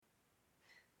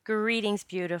Greetings,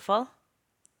 beautiful.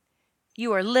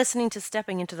 You are listening to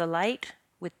Stepping into the Light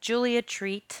with Julia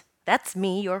Treat. That's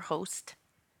me, your host,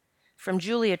 from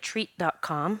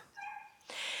juliatreat.com.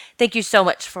 Thank you so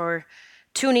much for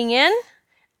tuning in.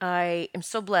 I am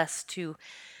so blessed to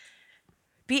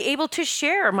be able to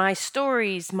share my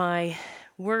stories, my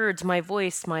words, my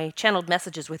voice, my channeled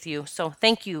messages with you. So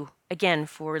thank you again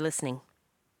for listening.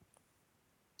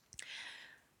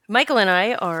 Michael and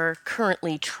I are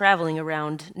currently traveling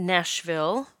around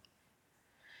Nashville.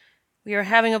 We are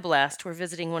having a blast. We're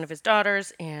visiting one of his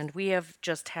daughters, and we have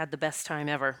just had the best time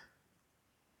ever.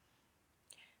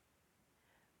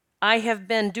 I have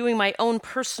been doing my own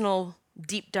personal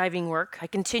deep diving work. I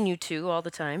continue to all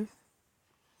the time.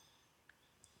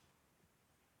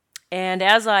 And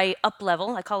as I up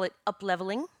level, I call it up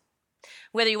leveling.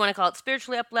 Whether you want to call it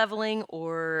spiritually up leveling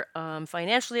or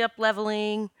financially up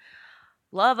leveling,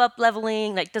 love up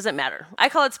leveling, like doesn't matter. I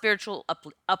call it spiritual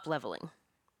up leveling.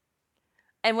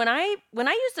 And when I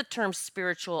use the term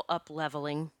spiritual up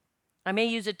leveling, I may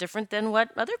use it different than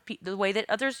the way that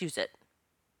others use it.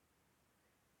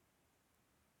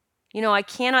 I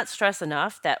cannot stress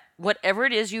enough that whatever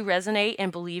it is you resonate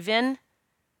and believe in,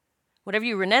 whatever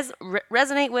you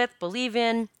resonate with, believe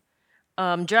in,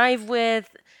 drive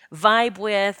with, vibe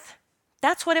with,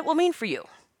 that's what it will mean for you.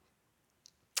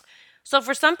 So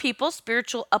for some people,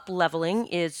 spiritual up leveling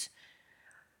is,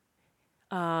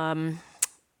 I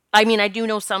do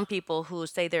know some people who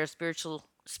say they're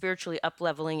spiritually up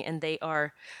leveling, and they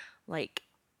are like,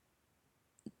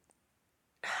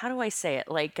 how do I say it?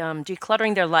 Like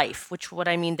decluttering their life, which what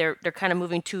I mean, they're kind of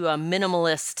moving to a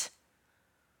minimalist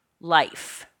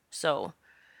life. So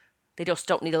they just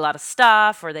don't need a lot of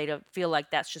stuff, or they don't feel like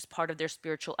that's just part of their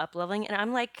spiritual upleveling. And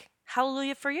I'm like,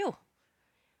 hallelujah for you.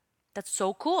 That's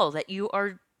so cool that you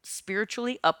are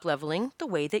spiritually upleveling the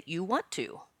way that you want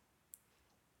to.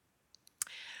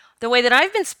 The way that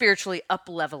I've been spiritually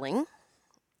upleveling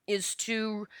is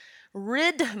to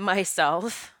rid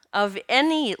myself of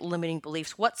any limiting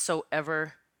beliefs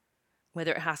whatsoever,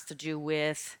 whether it has to do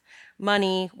with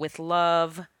money, with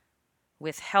love,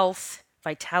 with health,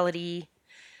 vitality,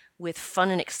 with fun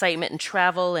and excitement and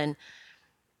travel and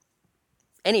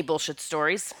any bullshit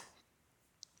stories.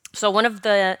 So one of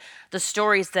the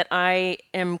stories that I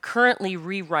am currently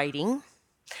rewriting.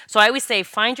 So I always say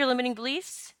find your limiting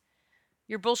beliefs,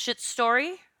 your bullshit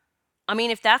story. I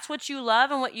mean, if that's what you love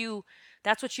and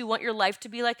that's what you want your life to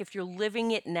be like, if you're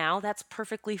living it now, that's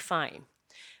perfectly fine.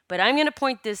 But I'm going to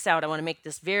point this out. I want to make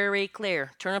this very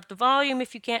clear. Turn up the volume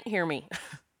if you can't hear me.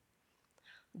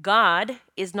 God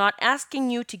is not asking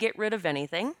you to get rid of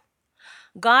anything.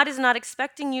 God is not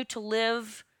expecting you to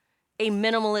live a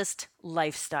minimalist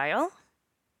lifestyle.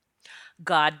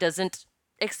 God doesn't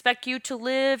expect you to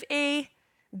live a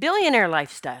billionaire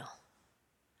lifestyle.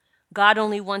 God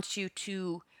only wants you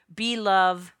to be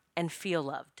loved and feel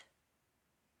loved.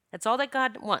 That's all that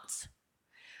God wants.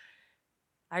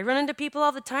 I run into people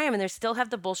all the time and they still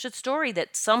have the bullshit story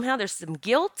that somehow there's some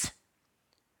guilt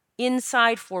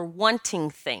inside for wanting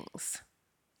things.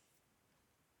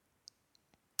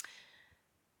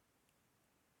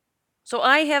 So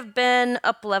I have been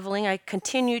up leveling. I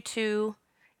continue to.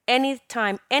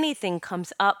 Anytime anything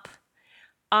comes up,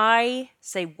 I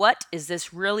say, what is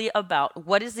this really about?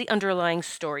 What is the underlying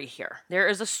story here? There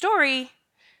is a story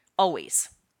always.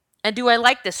 And do I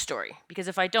like this story? Because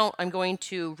if I don't, I'm going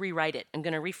to rewrite it. I'm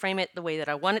going to reframe it the way that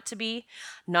I want it to be,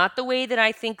 not the way that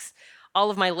I think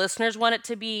all of my listeners want it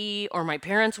to be, or my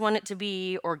parents want it to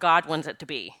be, or God wants it to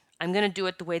be. I'm going to do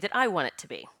it the way that I want it to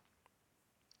be.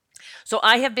 So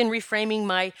I have been reframing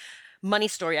my money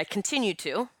story. I continue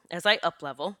to as I up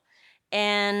level.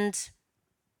 And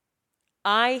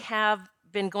I have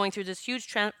been going through this huge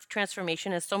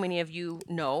transformation, as so many of you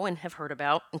know and have heard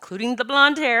about, including the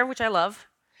blonde hair, which I love.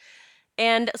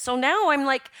 And so now I'm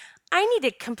like, I need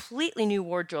a completely new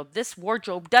wardrobe. This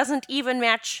wardrobe doesn't even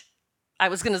match, I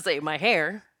was going to say my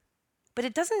hair, but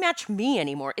it doesn't match me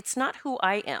anymore. It's not who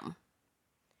I am.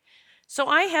 So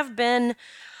I have been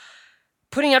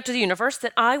putting out to the universe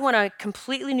that I want a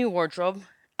completely new wardrobe.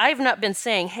 I have not been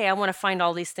saying, hey, I want to find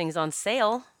all these things on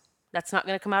sale. That's not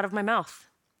going to come out of my mouth.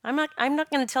 I'm not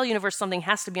going to tell universe something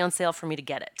has to be on sale for me to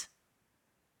get it.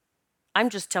 I'm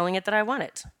just telling it that I want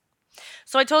it.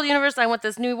 So I told the universe I want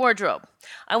this new wardrobe.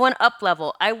 I want up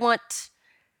level. I want,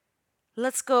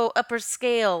 let's go upper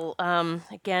scale.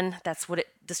 Again, that's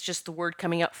just the word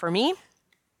coming up for me.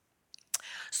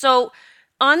 So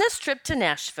on this trip to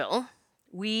Nashville,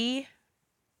 we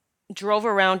drove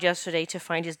around yesterday to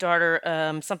find his daughter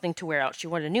something to wear out. She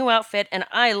wanted a new outfit, and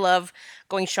I love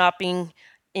going shopping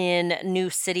in new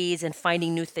cities and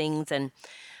finding new things. And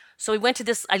So we went to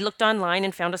this, I looked online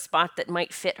and found a spot that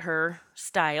might fit her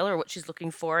style or what she's looking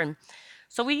for. And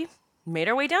so we made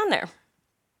our way down there.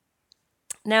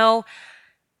 Now,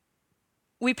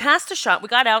 we passed a shop. We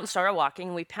got out and started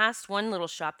walking. We passed one little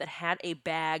shop that had a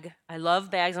bag. I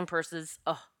love bags and purses.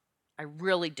 Oh, I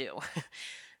really do.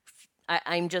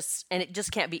 I'm just, and it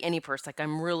just can't be any purse. Like,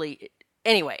 I'm really,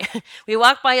 anyway, we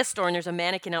walked by a store and there's a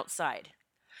mannequin outside.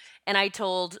 And I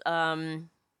told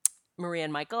Maria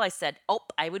and Michael, I said, oh,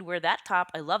 I would wear that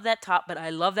top. I love that top, but I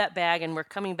love that bag. And we're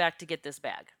coming back to get this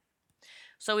bag.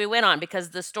 So we went on because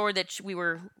the store that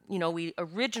we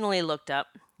originally looked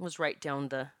up was right down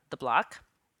the block.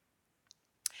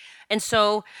 And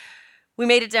so we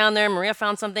made it down there. Maria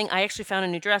found something. I actually found a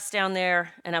new dress down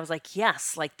there. And I was like,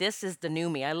 yes, like this is the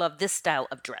new me. I love this style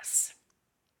of dress.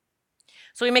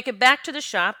 So we make it back to the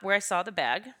shop where I saw the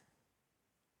bag.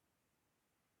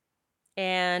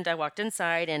 And I walked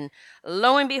inside, and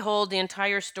lo and behold, the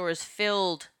entire store is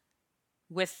filled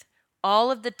with all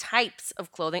of the types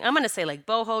of clothing. I'm going to say like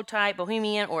boho type,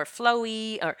 bohemian, or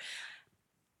flowy, or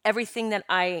everything that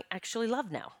I actually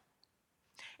love now.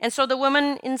 And so the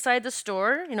woman inside the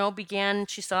store,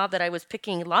 she saw that I was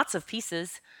picking lots of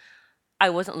pieces. I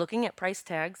wasn't looking at price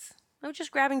tags. I was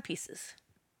just grabbing pieces.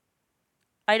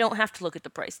 I don't have to look at the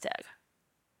price tag.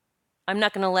 I'm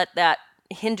not going to let that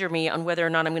hinder me on whether or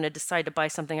not I'm going to decide to buy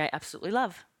something I absolutely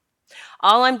love.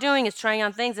 All I'm doing is trying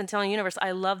on things and telling the universe,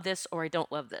 I love this or I don't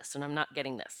love this, and I'm not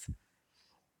getting this.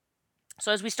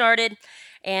 So as we started,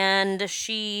 and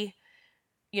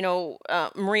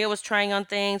Maria was trying on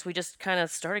things, we just kind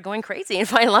of started going crazy and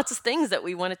finding lots of things that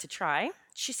we wanted to try.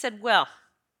 She said, well,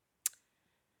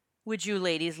 would you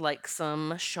ladies like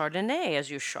some Chardonnay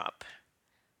as you shop?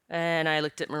 And I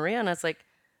looked at Maria and I was like,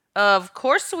 of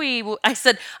course I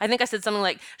think I said something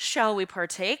like, shall we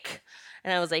partake?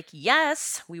 And I was like,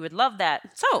 yes, we would love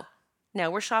that. So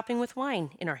now we're shopping with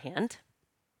wine in our hand.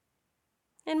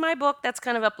 In my book, that's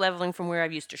kind of up-leveling from where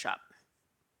I've used to shop.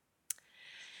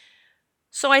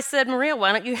 So I said, Maria,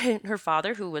 why don't you, her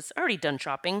father, who was already done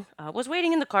shopping, was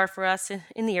waiting in the car for us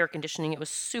in the air conditioning. It was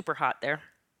super hot there.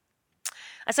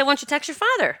 I said, why don't you text your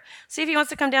father? See if he wants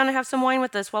to come down and have some wine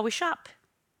with us while we shop.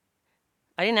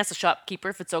 I didn't ask the shopkeeper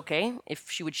if it's okay,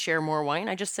 if she would share more wine.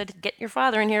 I just said, get your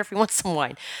father in here if he wants some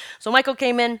wine. So Michael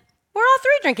came in. We're all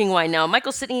three drinking wine now.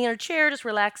 Michael's sitting in a chair, just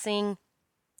relaxing,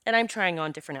 and I'm trying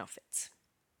on different outfits.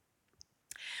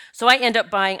 So I end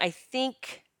up buying,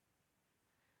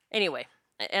 anyway,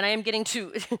 and I am getting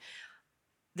to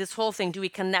this whole thing. Do we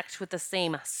connect with the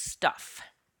same stuff?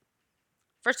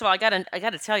 First of all, I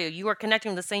gotta tell you, you are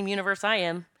connecting with the same universe I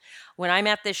am. When I'm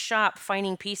at this shop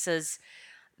finding pieces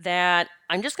that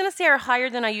I'm just going to say are higher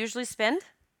than I usually spend.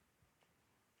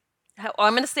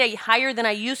 I'm going to say higher than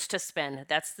I used to spend.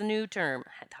 That's the new term.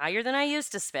 Higher than I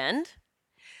used to spend.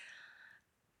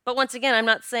 But once again, I'm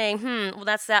not saying, well,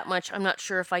 that's that much. I'm not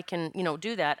sure if I can,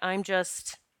 do that. I'm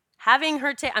just having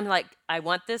her I'm like, I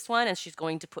want this one. And she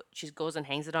goes and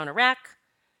hangs it on a rack.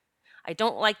 I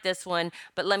don't like this one,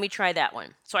 but let me try that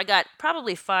one. So I got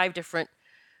probably 5 different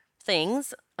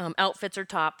things, outfits or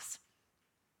tops.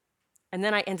 And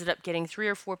then I ended up getting 3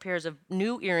 or 4 pairs of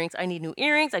new earrings. I need new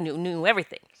earrings. I knew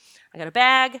everything. I got a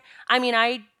bag.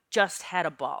 I just had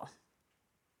a ball.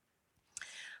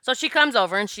 So she comes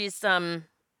over and she's,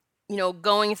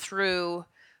 going through.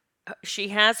 She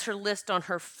has her list on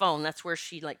her phone. That's where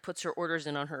she puts her orders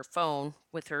in on her phone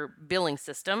with her billing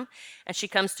system. And she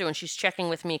comes through and she's checking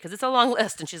with me because it's a long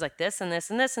list. And she's like this and this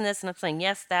and this and this. And I'm saying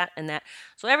yes, that and that.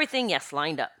 So everything, yes,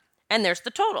 lined up. And there's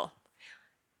the total.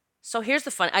 So here's the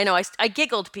fun. I know I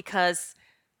giggled because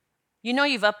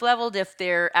you've up-leveled if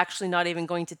they're actually not even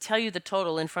going to tell you the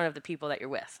total in front of the people that you're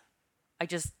with. I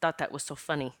just thought that was so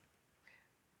funny.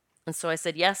 And so I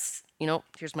said, yes,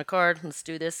 here's my card. Let's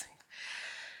do this.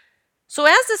 So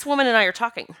as this woman and I are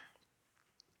talking,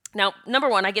 now, number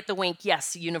one, I get the wink.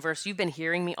 Yes, universe, you've been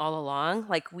hearing me all along.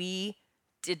 We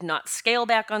did not scale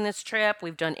back on this trip.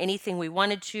 We've done anything we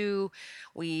wanted to.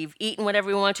 We've eaten whatever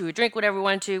we wanted to. We drank whatever we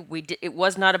wanted to. It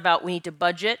was not about we need to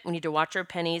budget. We need to watch our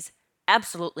pennies.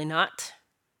 Absolutely not.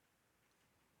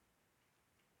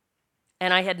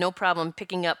 And I had no problem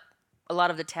picking up a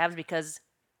lot of the tabs because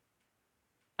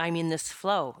I'm in this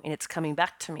flow and it's coming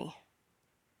back to me.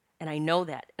 And I know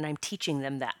that, and I'm teaching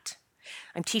them that.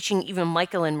 I'm teaching even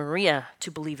Michael and Maria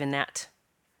to believe in that.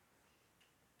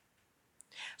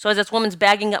 So as this woman's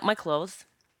bagging up my clothes,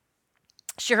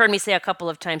 she heard me say a couple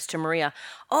of times to Maria,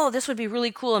 oh, this would be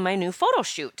really cool in my new photo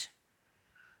shoot.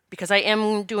 Because I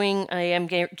am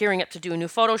gearing up to do a new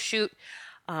photo shoot.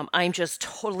 I'm just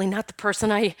totally not the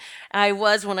person I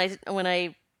was when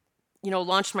I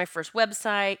launched my first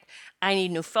website. I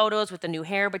need new photos with the new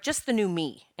hair, but just the new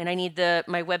me. And I need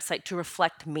my website to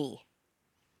reflect me.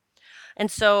 And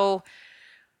so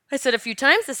I said a few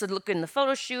times, this would look good in the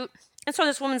photo shoot. And so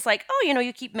this woman's like, oh,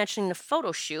 you keep mentioning the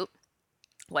photo shoot.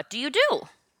 What do you do?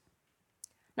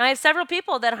 Now, I have several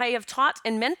people that I have taught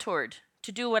and mentored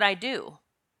to do what I do,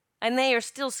 and they are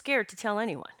still scared to tell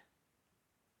anyone.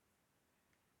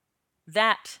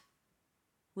 That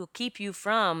will keep you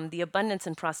from the abundance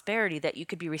and prosperity that you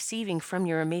could be receiving from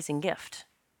your amazing gift.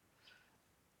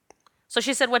 So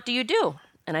she said, what do you do?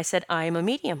 And I said, I am a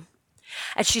medium.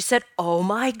 And she said, oh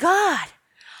my God,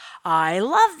 I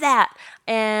love that.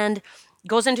 And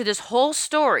goes into this whole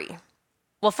story.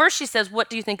 Well, first she says, what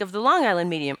do you think of the Long Island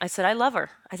medium? I said, I love her.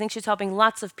 I think she's helping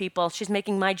lots of people. She's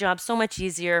making my job so much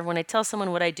easier when I tell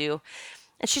someone what I do.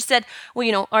 And she said,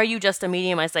 well, are you just a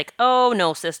medium? I was like, oh,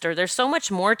 no, sister. There's so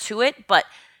much more to it, but,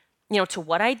 to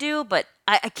what I do, but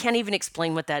I can't even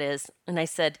explain what that is. And I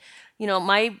said,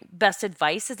 my best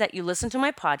advice is that you listen to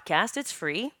my podcast. It's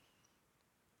free.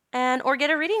 Or get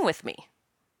a reading with me,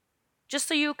 just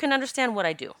so you can understand what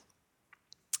I do.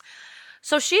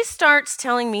 So she starts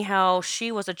telling me how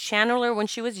she was a channeler when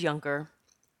she was younger.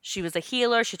 She was a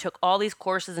healer. She took all these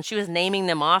courses and she was naming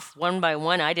them off one by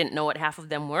one. I didn't know what half of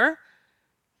them were.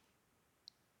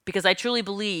 Because I truly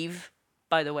believe,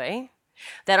 by the way,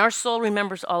 that our soul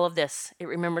remembers all of this. It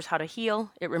remembers how to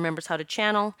heal. It remembers how to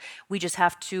channel. We just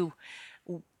have to,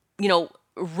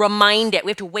 remind it. We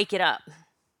have to wake it up.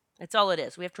 That's all it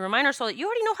is. We have to remind our soul that you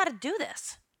already know how to do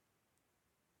this.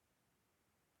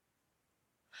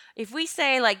 If we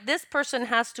say, like, this person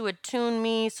has to attune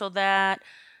me so that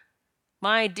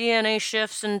my DNA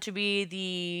shifts into be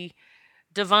the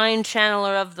divine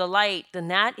channeler of the light, then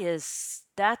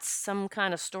that's some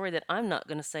kind of story that I'm not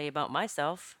going to say about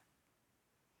myself.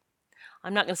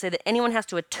 I'm not going to say that anyone has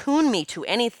to attune me to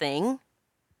anything.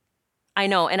 I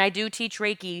know, and I do teach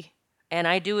Reiki, and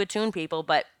I do attune people,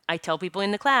 but I tell people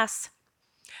in the class,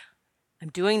 I'm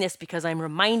doing this because I'm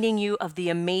reminding you of the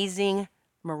amazing,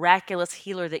 miraculous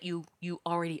healer that you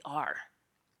already are.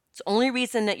 It's the only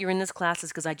reason that you're in this class is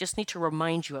because I just need to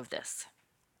remind you of this.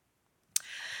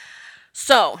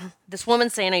 So this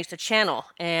woman's saying I used to channel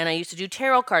and I used to do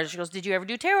tarot cards. She goes, did you ever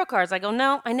do tarot cards? I go,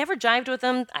 no, I never jived with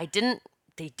them.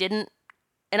 They didn't.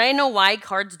 And I know why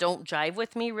cards don't jive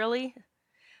with me, really.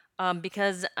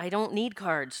 Because I don't need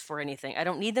cards for anything. I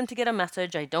don't need them to get a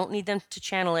message. I don't need them to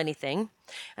channel anything.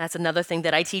 And that's another thing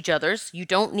that I teach others. You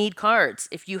don't need cards.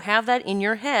 If you have that in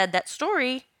your head, that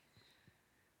story,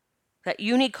 that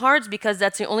you need cards because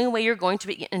that's the only way you're going to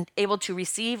be able to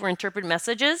receive or interpret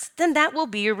messages, then that will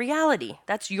be your reality.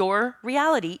 That's your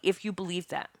reality if you believe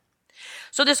that.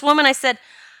 So this woman,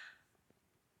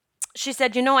 she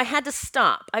said, I had to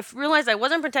stop. I realized I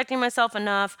wasn't protecting myself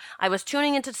enough. I was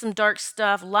tuning into some dark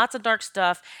stuff, lots of dark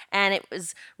stuff, and it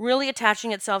was really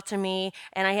attaching itself to me.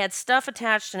 And I had stuff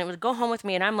attached, and it would go home with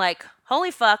me. And I'm like,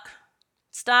 holy fuck,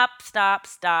 stop, stop,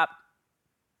 stop.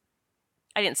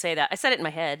 I didn't say that. I said it in my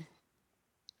head.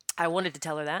 I wanted to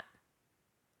tell her that.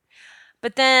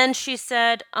 But then she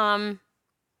said, do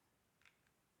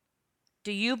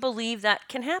you believe that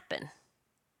can happen?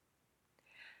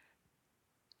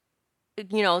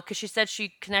 Because she said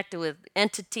she connected with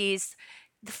entities.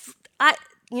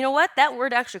 You know what? That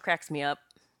word actually cracks me up.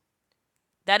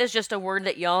 That is just a word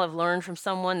that y'all have learned from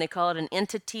someone. They call it an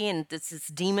entity, and it's this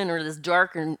demon or this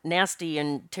dark and nasty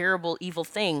and terrible evil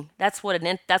thing. That's what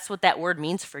that word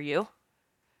means for you.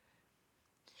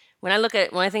 When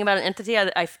I think about an entity,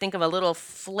 I think of a little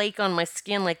flake on my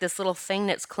skin, like this little thing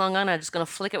that's clung on. I'm just going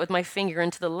to flick it with my finger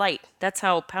into the light. That's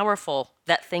how powerful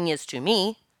that thing is to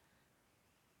me.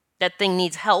 That thing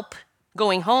needs help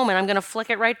going home, and I'm going to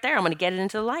flick it right there. I'm going to get it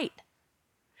into the light.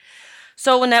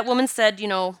 So when that woman said,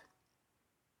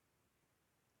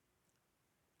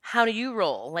 how do you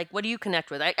roll? Like, what do you connect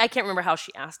with? I can't remember how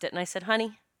she asked it. And I said,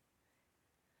 honey,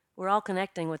 we're all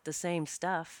connecting with the same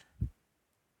stuff.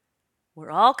 We're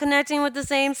all connecting with the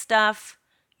same stuff.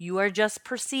 You are just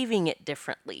perceiving it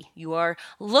differently. You are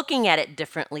looking at it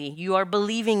differently. You are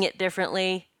believing it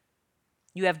differently.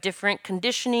 You have different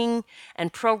conditioning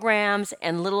and programs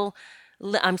and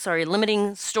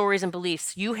limiting stories and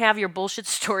beliefs. You have your bullshit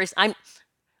stories. I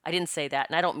didn't say that,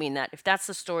 and I don't mean that. If that's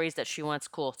the stories that she wants,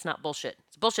 cool. It's not bullshit.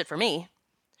 It's bullshit for me.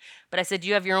 But I said,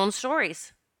 you have your own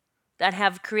stories that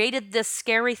have created this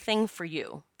scary thing for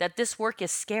you, that this work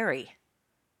is scary.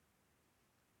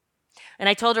 And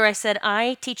I told her, I said,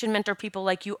 I teach and mentor people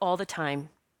like you all the time.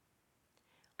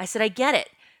 I said, I get it.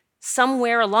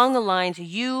 Somewhere along the lines,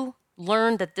 you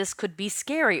learn that this could be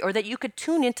scary, or that you could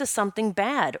tune into something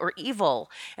bad or evil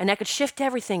and that could shift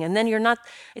everything, and then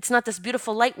it's not this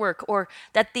beautiful light work, or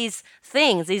that these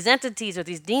things, these entities or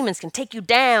these demons can take you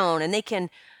down and they can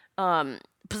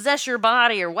possess your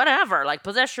body or whatever, like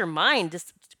possess your mind.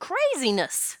 This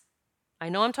craziness. I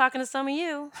know I'm talking to some of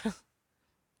you.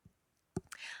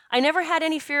 I never had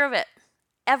any fear of it.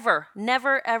 Ever.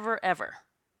 Never, ever, ever.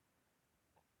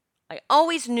 I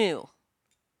always knew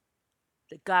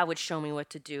that God would show me what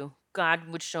to do. God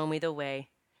would show me the way,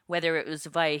 whether it was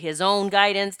by his own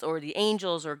guidance or the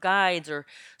angels or guides or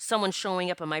someone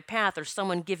showing up on my path or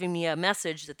someone giving me a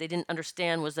message that they didn't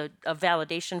understand was a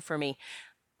validation for me.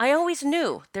 I always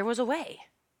knew there was a way.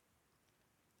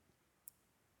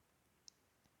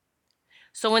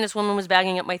 So when this woman was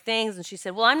bagging up my things and she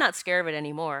said, well, I'm not scared of it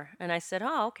anymore. And I said,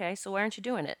 oh, okay, so why aren't you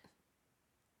doing it?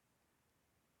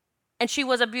 And she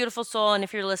was a beautiful soul. And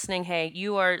if you're listening, hey,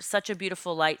 you are such a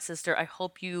beautiful light, sister.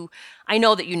 I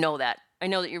know that you know that. I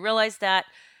know that you realize that.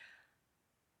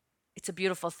 It's a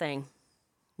beautiful thing.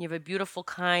 You have a beautiful,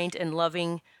 kind, and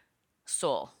loving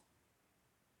soul.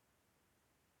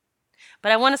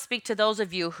 But I want to speak to those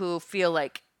of you who feel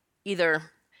like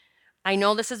either, I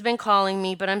know this has been calling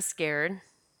me, but I'm scared.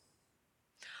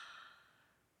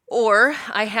 Or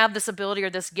I have this ability or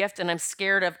this gift and I'm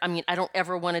scared of, I don't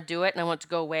ever want to do it and I want it to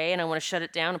go away and I want to shut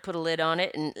it down and put a lid on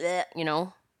it and,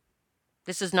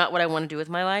 this is not what I want to do with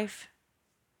my life.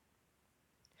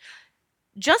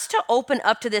 Just to open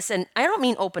up to this, and I don't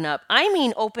mean open up, I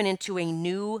mean open into a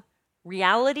new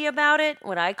reality about it,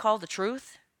 what I call the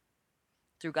truth,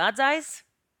 through God's eyes.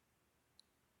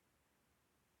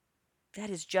 That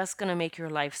is just going to make your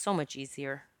life so much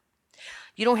easier.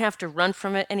 You don't have to run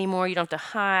from it anymore. You don't have to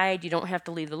hide. You don't have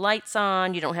to leave the lights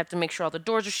on. You don't have to make sure all the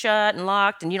doors are shut and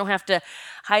locked. And you don't have to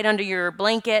hide under your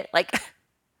blanket, like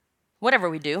whatever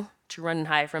we do to run and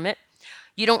hide from it.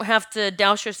 You don't have to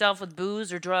douse yourself with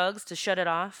booze or drugs to shut it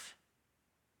off.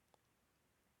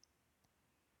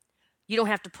 You don't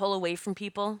have to pull away from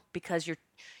people because you're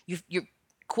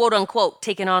quote unquote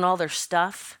taking on all their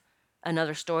stuff.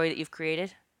 Another story that you've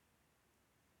created.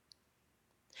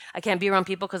 I can't be around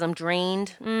people because I'm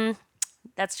drained.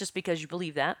 That's just because you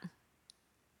believe that.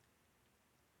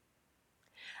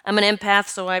 I'm an empath,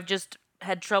 so I've just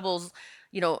had trouble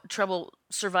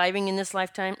surviving in this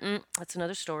lifetime. That's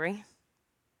another story.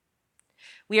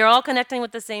 We are all connecting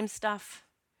with the same stuff.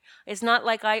 It's not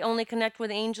like I only connect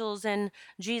with angels and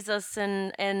Jesus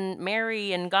and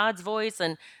Mary and God's voice.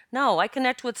 And no, I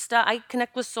connect with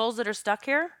souls that are stuck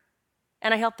here,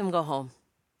 and I help them go home.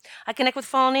 I connect with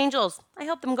fallen angels. I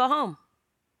help them go home.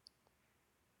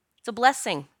 It's a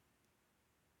blessing.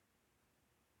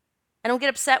 I don't get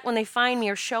upset when they find me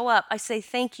or show up. I say,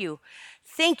 thank you.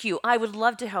 Thank you. I would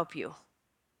love to help you.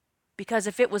 Because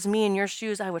if it was me in your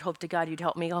shoes, I would hope to God you'd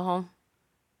help me go home.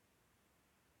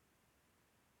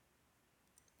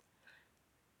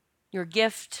 Your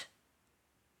gift,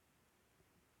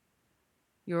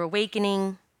 your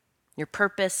awakening, your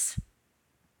purpose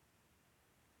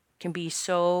can be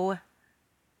so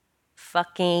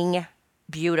fucking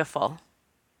beautiful.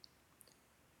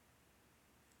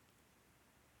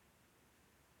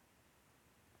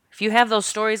 If you have those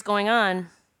stories going on,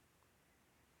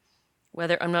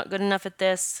 whether I'm not good enough at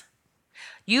this,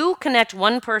 you connect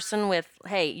one person with,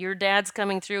 hey, your dad's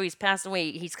coming through, he's passed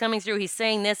away, he's coming through, he's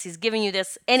saying this, he's giving you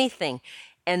this, anything,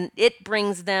 and it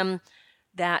brings them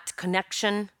that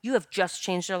connection. You have just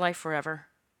changed their life forever.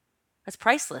 That's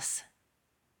priceless.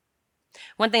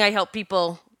 One thing I help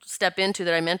people step into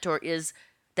that I mentor is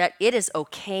that it is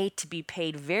okay to be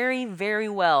paid very, very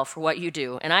well for what you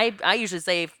do. And I usually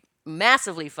say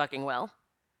massively fucking well.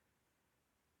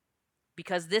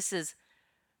 Because this is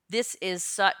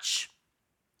such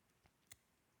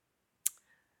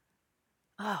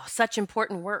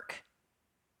important work.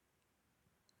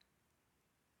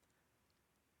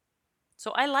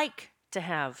 So I like to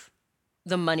have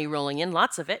the money rolling in,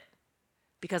 lots of it,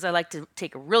 because I like to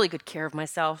take really good care of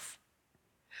myself.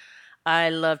 I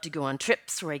love to go on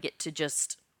trips where I get to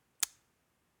just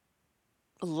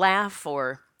laugh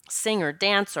or sing or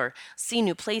dance or see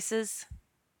new places.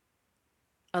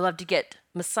 I love to get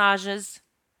massages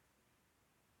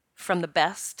from the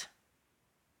best.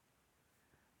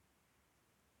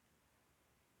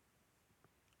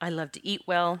 I love to eat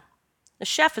well. A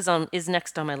chef is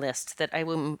next on my list that I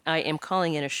am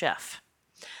calling in a chef.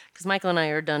 Because Michael and I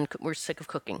are done, we're sick of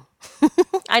cooking.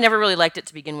 I never really liked it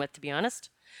to begin with, to be honest.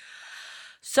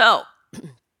 So,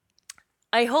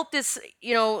 I hope this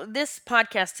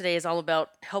podcast today is all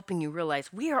about helping you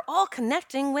realize we are all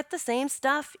connecting with the same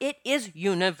stuff. It is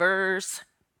universe.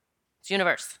 It's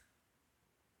universe.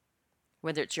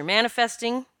 whether it's you're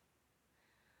manifesting,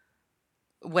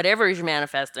 whatever you're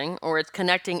manifesting, or it's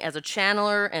connecting as a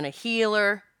channeler and a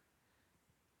healer.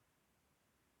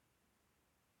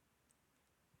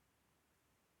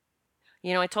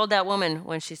 I told that woman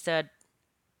when she said,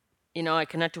 I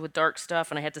connected with dark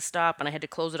stuff and I had to stop and I had to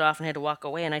close it off and I had to walk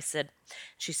away. And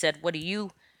she said, what do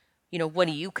you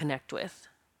connect with?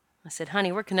 I said,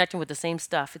 honey, we're connecting with the same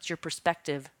stuff. It's your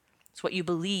perspective. It's what you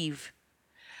believe.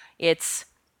 It's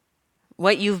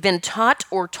what you've been taught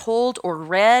or told or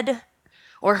read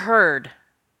or heard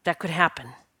that could happen.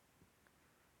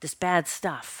 This bad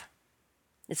stuff.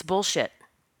 It's bullshit.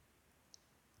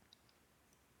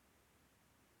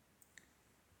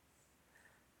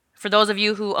 For those of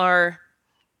you who are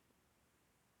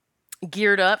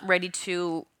geared up, ready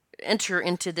to enter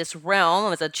into this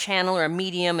realm as a channel or a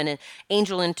medium and an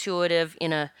angel intuitive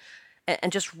and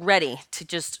just ready to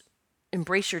just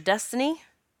embrace your destiny,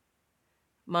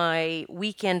 my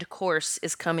weekend course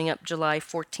is coming up July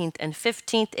 14th and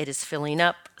 15th. It is filling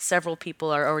up. Several people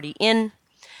are already in.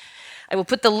 I will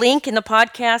put the link in the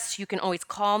podcast. You can always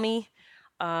call me.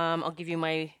 I'll give you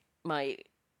my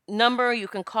number. You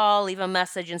can call, leave a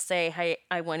message, and say, hey,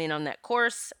 I went in on that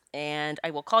course, and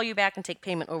I will call you back and take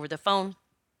payment over the phone.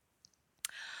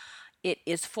 It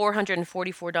is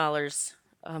 $444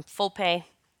 full pay,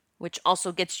 which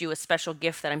also gets you a special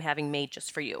gift that I'm having made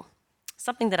just for you.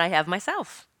 Something that I have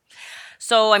myself.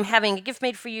 So I'm having a gift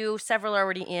made for you. Several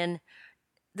already in.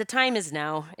 The time is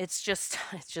now. It's just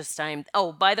time.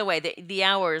 Oh, by the way, the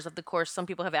hours of the course, some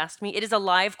people have asked me. It is a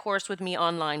live course with me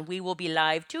online. We will be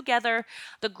live together,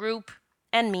 the group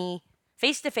and me,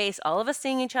 face to face, all of us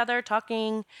seeing each other,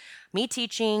 talking, me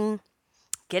teaching,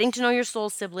 getting to know your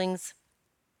soul siblings.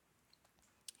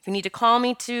 If you need to call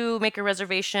me to make a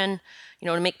reservation,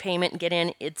 to make payment and get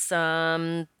in, it's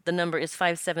the number is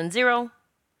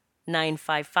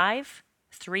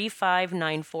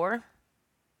 570-955-3594.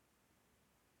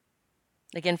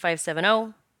 Again,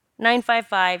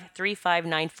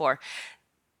 570-955-3594.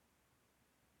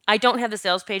 I don't have the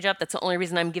sales page up. That's the only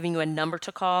reason I'm giving you a number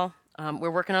to call. We're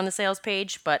working on the sales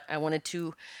page, but I wanted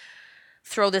to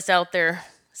throw this out there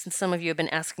since some of you have been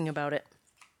asking about it.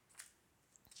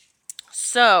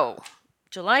 So,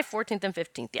 July 14th and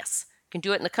 15th, yes. You can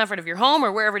do it in the comfort of your home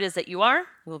or wherever it is that you are.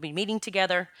 We'll be meeting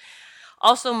together.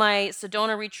 Also, my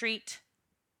Sedona retreat,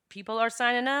 people are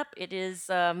signing up. It is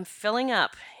filling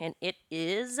up, and it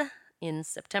is in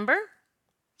September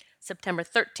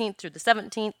 13th through the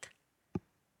 17th.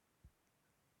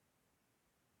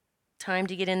 Time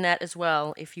to get in that as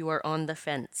well if you are on the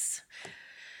fence.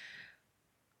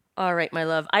 All right, my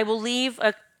love. I will leave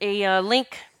a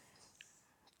link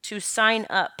to sign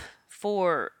up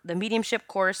for the mediumship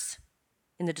course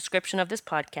in the description of this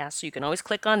podcast. So you can always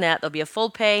click on that. There'll be a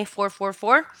full pay,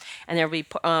 $444, and there'll be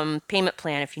payment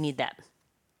plan if you need that.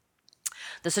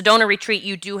 The Sedona retreat,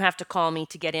 you do have to call me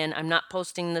to get in. I'm not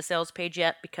posting the sales page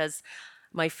yet because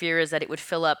my fear is that it would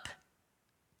fill up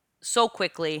so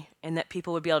quickly and that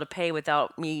people would be able to pay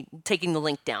without me taking the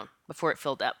link down before it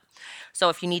filled up. So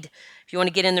if you want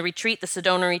to get in the retreat, the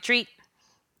Sedona retreat,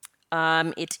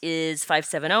 it is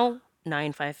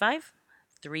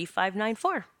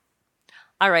 570-955-3594.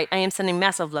 All right, I am sending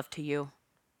massive love to you.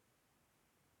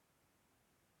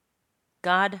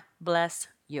 God bless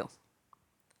you.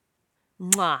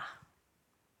 Mwah.